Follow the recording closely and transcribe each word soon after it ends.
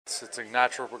It's a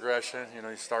natural progression.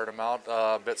 You start them out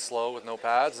a bit slow with no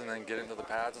pads, and then get into the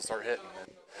pads and start hitting.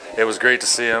 And it was great to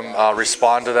see them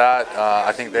respond to that.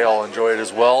 I think they all enjoy it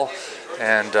as well,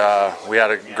 and we had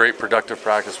a great productive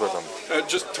practice with them.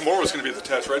 Just tomorrow is going to be the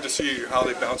test, right? To see how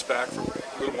they bounce back from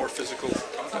a little more physical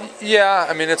content. Yeah,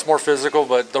 I mean it's more physical,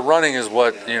 but the running is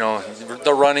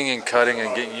the running and cutting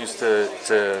and getting used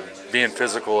to being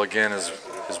physical again is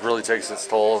really takes its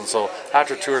toll. And so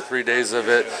after 2 or 3 days of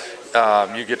it,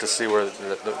 you get to see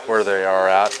where they are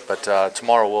at. But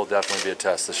tomorrow will definitely be a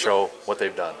test to show what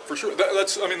they've done. For sure.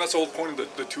 That's the whole point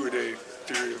of the 2-a-day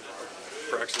theory of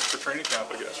practice for training camp,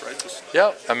 I guess, right?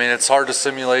 Yeah, I mean it's hard to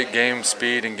simulate game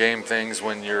speed and game things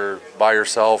when you're by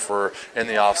yourself or in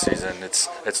the off season.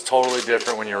 It's totally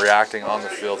different when you're reacting on the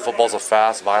field. Football's a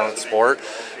fast, violent sport,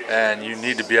 and you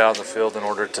need to be out in the field in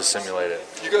order to simulate it.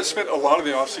 You guys spent a lot of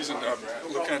the off season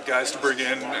looking at guys to bring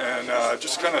in and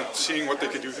just kind of seeing what they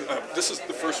could do. This is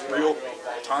the first real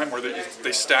time where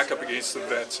they stack up against the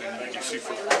vets and you see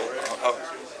football.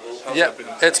 Yeah,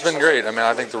 it's been great. I mean,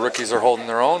 I think the rookies are holding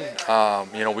their own.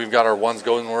 We've got our ones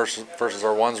going versus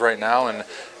our ones right now, and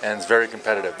it's very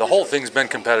competitive. The whole thing's been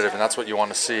competitive, and that's what you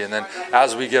want to see. And then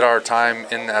as we get our time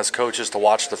in as coaches to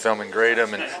watch the film and grade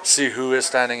them and see who is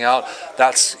standing out,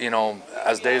 that's,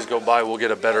 as days go by, we'll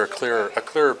get a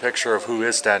clearer picture of who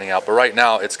is standing out. But right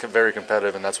now, it's very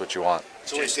competitive, and that's what you want.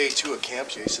 It's only day 2 of camp,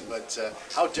 Jason, but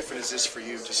how different is this for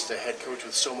you, just a head coach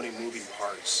with so many moving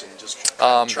parts and just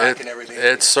tracking everything?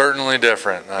 It's certainly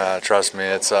different. Trust me,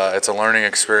 it's a learning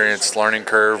experience, learning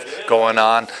curve going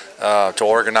on to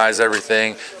organize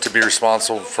everything, to be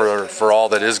responsible for all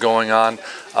that is going on.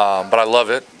 But I love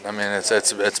it. I mean,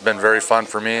 it's been very fun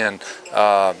for me, and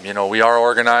we are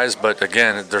organized. But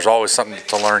again, there's always something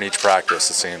to learn each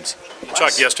practice, it seems. You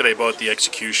talked yesterday about the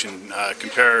execution.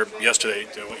 Compare yesterday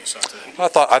to what you saw today. I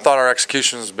thought our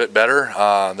execution was a bit better.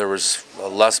 There was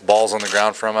less balls on the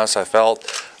ground from us, I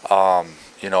felt.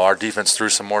 Our defense threw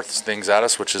some more things at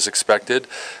us, which is expected.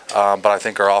 But I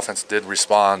think our offense did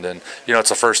respond. And, it's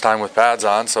the first time with pads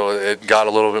on, so it got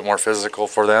a little bit more physical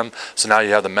for them. So now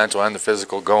you have the mental and the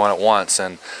physical going at once.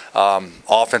 And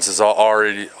offense is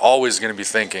always going to be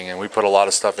thinking, and we put a lot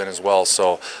of stuff in as well.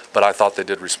 But I thought they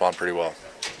did respond pretty well.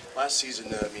 Last season,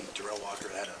 Darrell Walker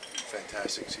had a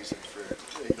fantastic season for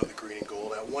the green and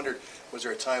gold. I wondered, was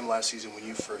there a time last season when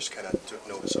you first kind of took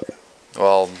notice of him?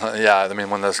 Well, yeah, I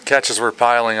mean, when the catches were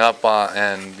piling up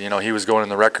and, he was going in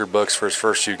the record books for his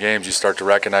first few games, you start to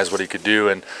recognize what he could do,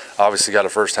 and obviously got a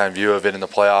first-time view of it in the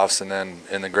playoffs and then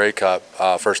in the Grey Cup,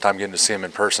 first time getting to see him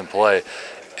in person play.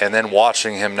 And then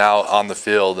watching him now on the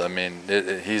field, I mean,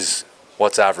 he's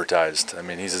what's advertised. I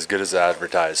mean, he's as good as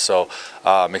advertised. So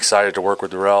I'm excited to work with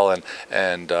Darrell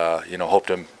and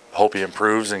hope he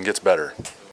improves and gets better.